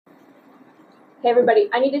Hey, everybody,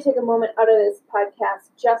 I need to take a moment out of this podcast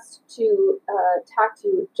just to talk to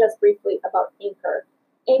you just briefly about Anchor.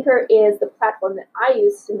 Anchor is the platform that I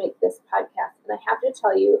use to make this podcast, and I have to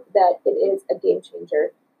tell you that it is a game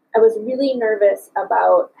changer. I was really nervous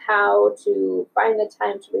about how to find the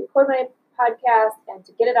time to record my podcast and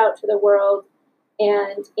to get it out to the world,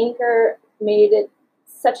 and Anchor made it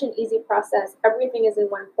such an easy process. Everything is in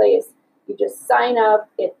one place. You just sign up.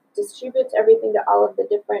 It distributes everything to all of the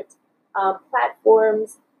different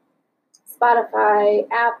platforms, Spotify,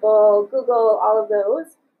 Apple, Google, all of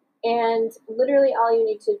those. And literally all you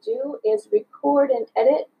need to do is record and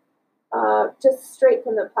edit just straight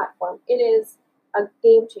from the platform. It is a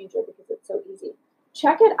game changer because it's so easy.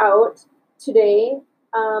 Check it out today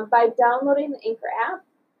by downloading the Anchor app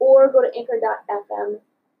or go to anchor.fm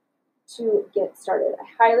to get started. I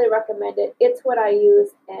highly recommend it. It's what I use,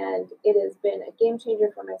 and it has been a game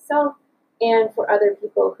changer for myself and for other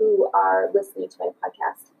people who are listening to my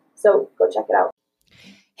podcast. So go check it out.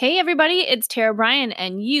 Hey, everybody, it's Tara Bryan,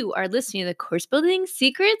 and you are listening to the Course Building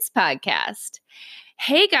Secrets podcast.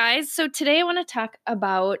 Hey, guys. So today I want to talk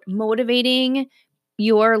about motivating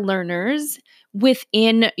your learners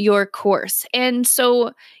within your course. And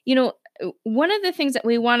so, one of the things that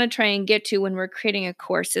we want to try and get to when we're creating a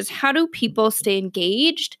course is how do people stay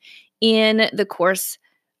engaged in the course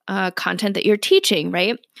content that you're teaching,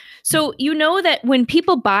 right? So you know that when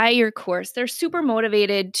people buy your course, they're super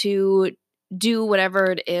motivated to do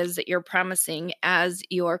whatever it is that you're promising as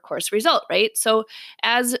your course result, right? So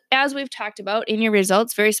as we've talked about in your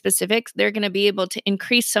results, very specific, they're going to be able to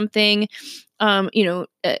increase something,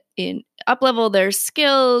 in up-level their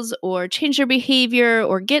skills or change their behavior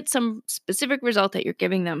or get some specific result that you're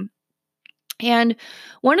giving them. And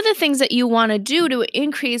one of the things that you want to do to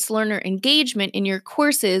increase learner engagement in your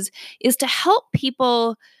courses is to help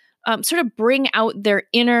people sort of bring out their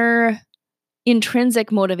inner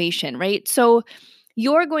intrinsic motivation, right? So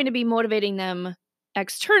you're going to be motivating them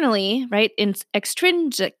externally, right? In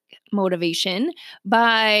extrinsic motivation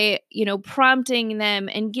by, prompting them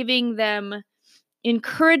and giving them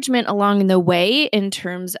encouragement along the way in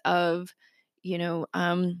terms of,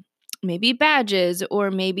 maybe badges or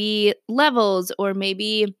maybe levels or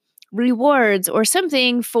maybe rewards or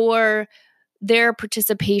something for their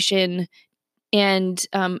participation and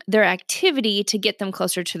their activity to get them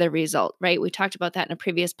closer to the result, right? We talked about that in a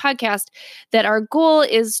previous podcast, that our goal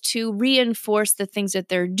is to reinforce the things that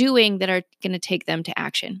they're doing that are going to take them to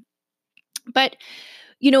action. But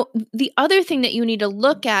the other thing that you need to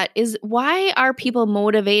look at is why are people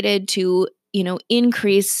motivated to,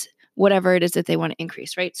 increase whatever it is that they want to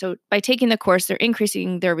increase, right? So by taking the course, they're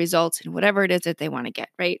increasing their results in whatever it is that they want to get,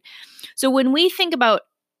 right? So when we think about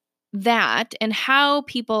that and how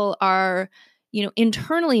people are,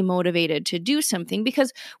 internally motivated to do something,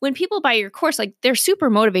 because when people buy your course, like they're super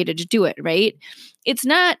motivated to do it, right? It's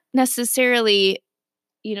not necessarily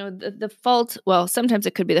the fault, well, sometimes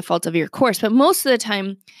it could be the fault of your course, but most of the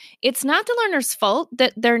time, it's not the learner's fault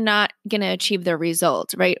that they're not going to achieve their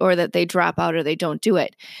result, right? Or that they drop out or they don't do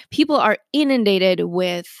it. People are inundated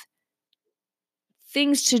with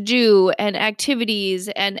things to do and activities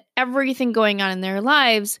and everything going on in their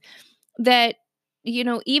lives that,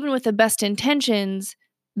 even with the best intentions,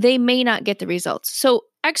 they may not get the results. So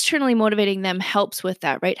externally motivating them helps with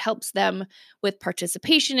that, right? Helps them with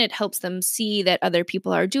participation. It helps them see that other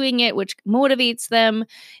people are doing it, which motivates them.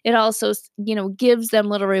 It also, gives them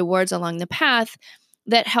little rewards along the path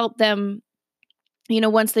that help them,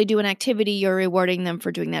 once they do an activity, you're rewarding them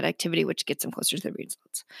for doing that activity, which gets them closer to the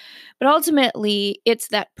results. But ultimately, it's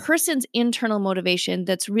that person's internal motivation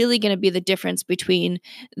that's really going to be the difference between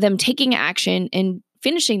them taking action and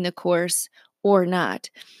finishing the course or not.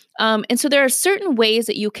 And so there are certain ways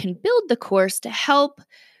that you can build the course to help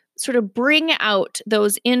sort of bring out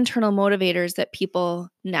those internal motivators that people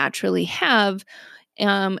naturally have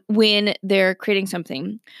when they're creating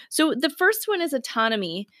something. So the first one is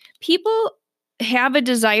autonomy. People have a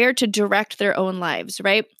desire to direct their own lives,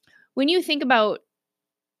 right? When you think about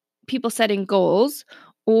people setting goals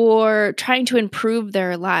or trying to improve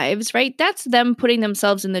their lives, right? That's them putting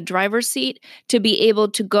themselves in the driver's seat to be able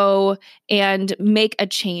to go and make a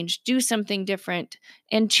change, do something different,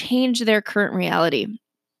 and change their current reality.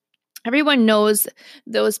 Everyone knows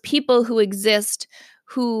those people who exist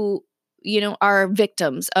who are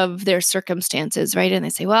victims of their circumstances, right? And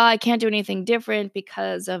they say, well, I can't do anything different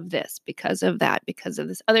because of this, because of that, because of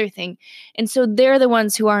this other thing. And so they're the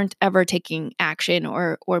ones who aren't ever taking action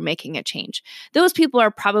or making a change. Those people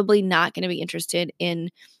are probably not going to be interested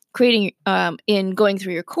in creating, in going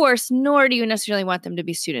through your course, nor do you necessarily want them to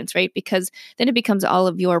be students, right? Because then it becomes all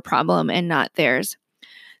of your problem and not theirs.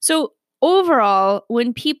 So overall,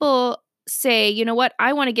 when people say, you know what,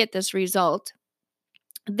 I want to get this result,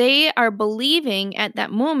 they are believing at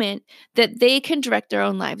that moment that they can direct their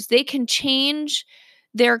own lives. They can change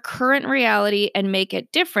their current reality and make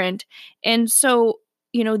it different. And so,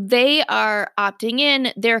 they are opting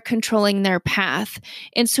in, they're controlling their path.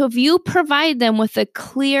 And so if you provide them with a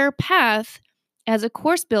clear path as a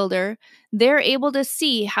course builder, they're able to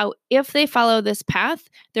see how if they follow this path,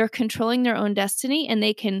 they're controlling their own destiny and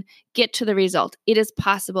they can get to the result. It is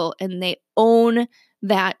possible, and they own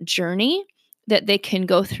that journey that they can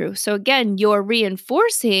go through. So again, you're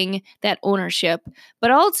reinforcing that ownership,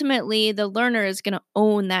 but ultimately the learner is going to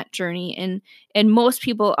own that journey. And most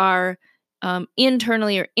people are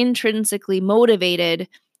internally or intrinsically motivated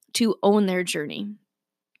to own their journey.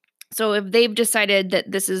 So if they've decided that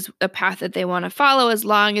this is a path that they want to follow, as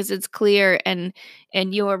long as it's clear and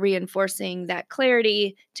you're reinforcing that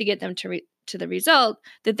clarity to get them to the result,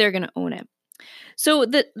 that they're going to own it. So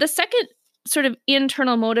the second sort of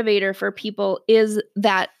internal motivator for people is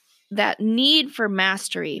that need for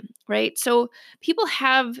mastery, right? So people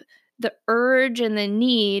have the urge and the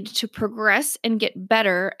need to progress and get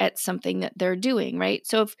better at something that they're doing, right?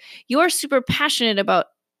 So if you're super passionate about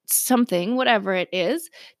something, whatever it is,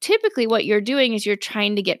 typically what you're doing is you're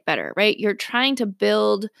trying to get better, right? You're trying to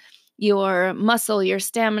build your muscle, your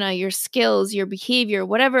stamina, your skills, your behavior,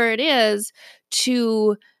 whatever it is,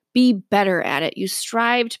 to be better at it. You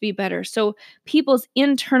strive to be better. So people's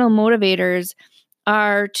internal motivators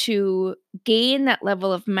are to gain that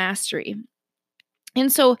level of mastery. And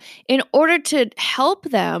so in order to help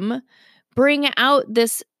them bring out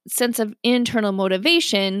this sense of internal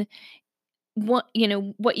motivation, what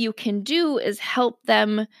you can do is help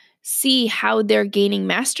them see how they're gaining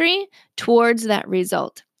mastery towards that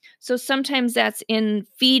result. So sometimes that's in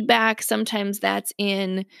feedback, sometimes that's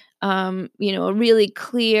in a really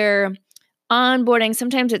clear onboarding.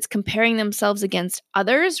 Sometimes it's comparing themselves against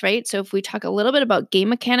others, right? So if we talk a little bit about game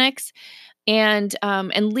mechanics and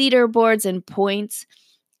leaderboards and points,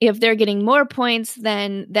 if they're getting more points,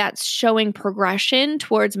 then that's showing progression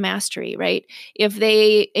towards mastery, right? If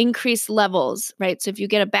they increase levels, right? So if you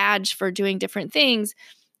get a badge for doing different things,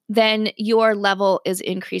 then your level is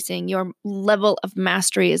increasing. Your level of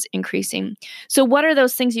mastery is increasing. So what are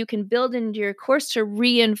those things you can build into your course to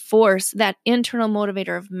reinforce that internal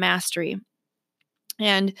motivator of mastery?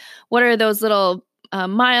 And what are those little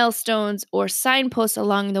milestones or signposts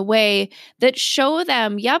along the way that show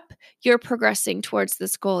them, yep, you're progressing towards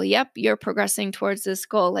this goal. Yep, you're progressing towards this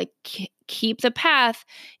goal. Like keep the path.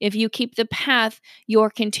 If you keep the path, you're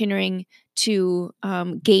continuing to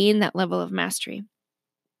gain that level of mastery.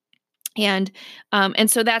 And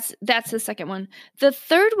so that's the second one. The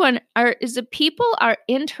third one is that people are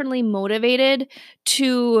internally motivated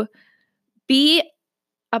to be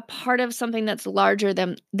a part of something that's larger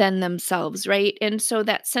than themselves, right? And so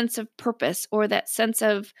that sense of purpose or that sense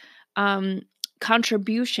of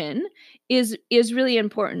contribution is really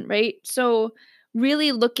important, right? So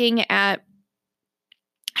really looking at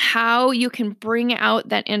how you can bring out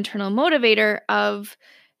that internal motivator of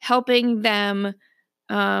helping them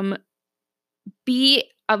be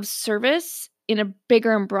of service in a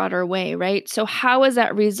bigger and broader way, right? So how is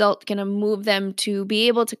that result going to move them to be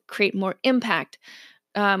able to create more impact,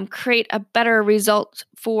 create a better result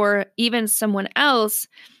for even someone else?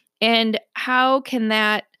 And how can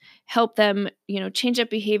that help them, change up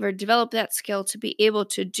behavior, develop that skill to be able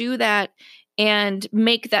to do that and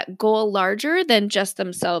make that goal larger than just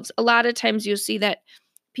themselves? A lot of times you'll see that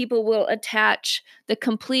people will attach the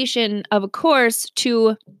completion of a course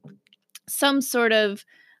to some sort of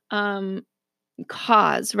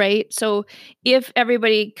cause, right? So if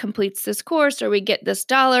everybody completes this course, or we get this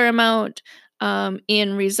dollar amount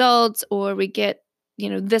in results, or we get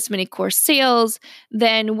this many course sales,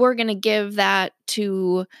 then we're going to give that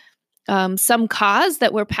to some cause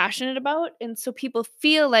that we're passionate about. And so people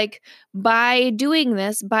feel like by doing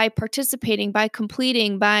this, by participating, by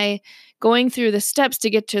completing, by going through the steps to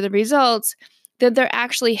get to the results, that they're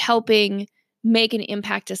actually helping make an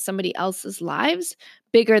impact to somebody else's lives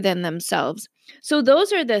bigger than themselves. So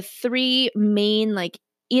those are the three main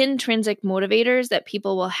intrinsic motivators that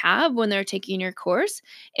people will have when they're taking your course.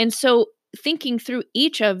 And so thinking through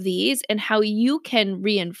each of these and how you can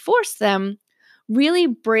reinforce them really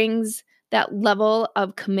brings that level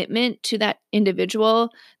of commitment to that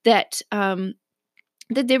individual that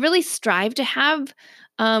that they really strive to have,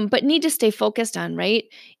 but need to stay focused on, right?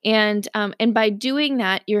 And by doing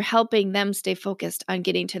that, you're helping them stay focused on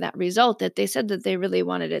getting to that result that they said that they really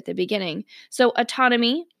wanted at the beginning. So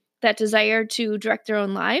autonomy, that desire to direct their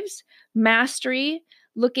own lives, mastery,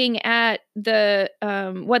 looking at the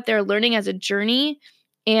what they're learning as a journey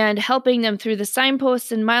and helping them through the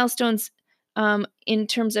signposts and milestones in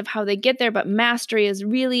terms of how they get there. But mastery is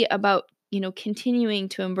really about, continuing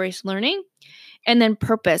to embrace learning. And then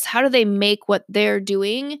purpose. How do they make what they're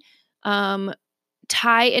doing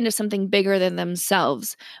tie into something bigger than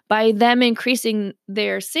themselves? By them increasing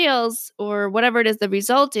their sales or whatever it is the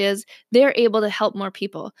result is, they're able to help more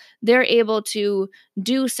people. They're able to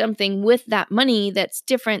do something with that money that's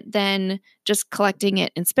different than just collecting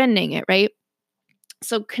it and spending it, right?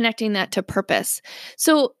 So connecting that to purpose.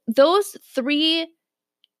 So those 3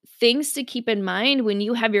 things to keep in mind when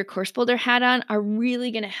you have your course builder hat on are really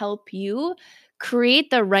going to help you create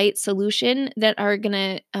the right solution that are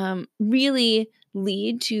going to really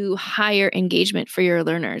lead to higher engagement for your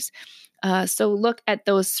learners. So look at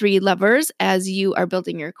those 3 levers as you are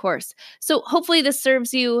building your course. So hopefully this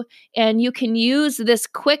serves you and you can use this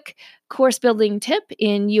quick course building tip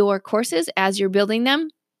in your courses as you're building them.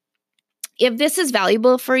 If this is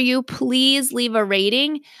valuable for you, please leave a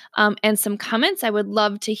rating and some comments. I would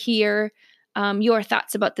love to hear your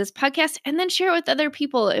thoughts about this podcast, and then share it with other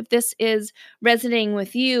people if this is resonating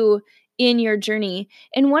with you in your journey.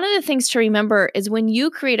 And one of the things to remember is when you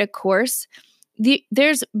create a course,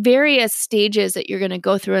 there's various stages that you're going to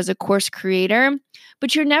go through as a course creator,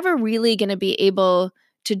 but you're never really going to be able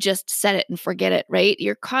to just set it and forget it, right?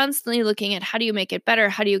 You're constantly looking at how do you make it better?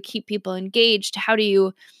 How do you keep people engaged? How do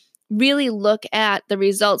you really look at the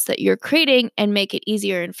results that you're creating and make it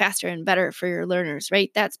easier and faster and better for your learners,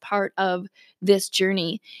 right? That's part of this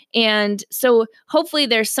journey. And so hopefully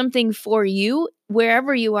there's something for you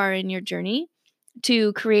wherever you are in your journey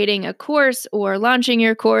to creating a course or launching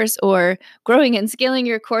your course or growing and scaling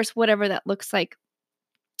your course, whatever that looks like.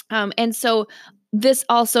 And so this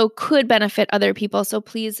also could benefit other people. So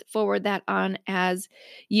please forward that on as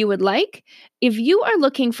you would like. If you are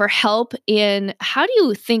looking for help in how do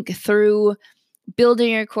you think through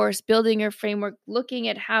building your course, building your framework, looking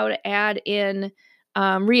at how to add in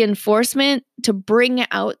reinforcement to bring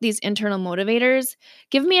out these internal motivators,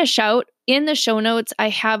 give me a shout. In the show notes, I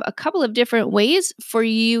have a couple of different ways for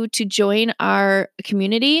you to join our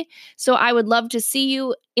community. So I would love to see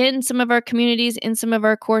you in some of our communities, in some of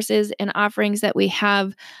our courses and offerings that we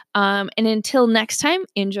have. And until next time,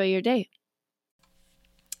 enjoy your day.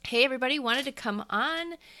 Hey everybody, wanted to come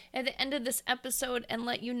on at the end of this episode and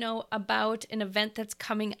let you know about an event that's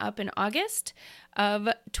coming up in August of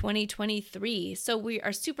 2023. So we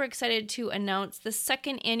are super excited to announce the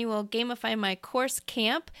 2nd annual Gamify My Course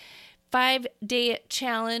Camp 5-day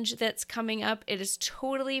challenge that's coming up. It is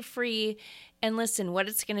totally free. And listen, what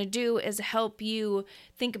it's going to do is help you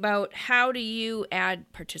think about how do you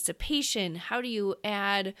add participation? How do you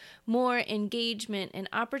add more engagement and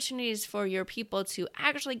opportunities for your people to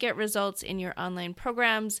actually get results in your online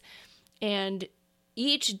programs? And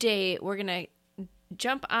each day we're going to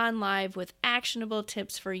jump on live with actionable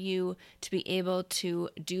tips for you to be able to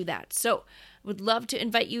do that. So would love to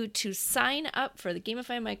invite you to sign up for the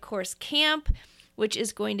Gamify My Course Camp, which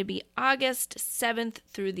is going to be August 7th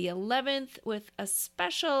through the 11th with a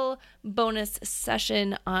special bonus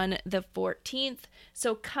session on the 14th.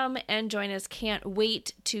 So come and join us. Can't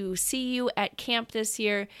wait to see you at camp this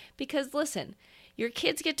year because listen, your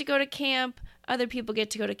kids get to go to camp, other people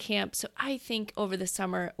get to go to camp. So I think over the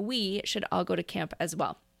summer, we should all go to camp as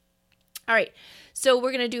well. All right, so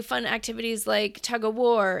we're going to do fun activities like tug of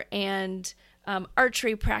war and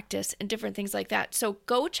archery practice and different things like that. So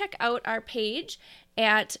go check out our page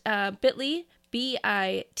at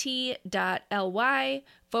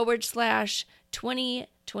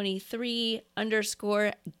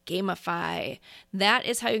bit.ly/2023_gamify. That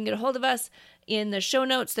is how you can get a hold of us. In the show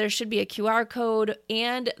notes, there should be a QR code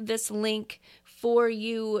and this link for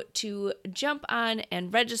you to jump on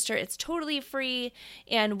and register. It's totally free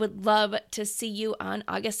and would love to see you on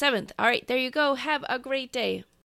August 7th. All right, there you go. Have a great day.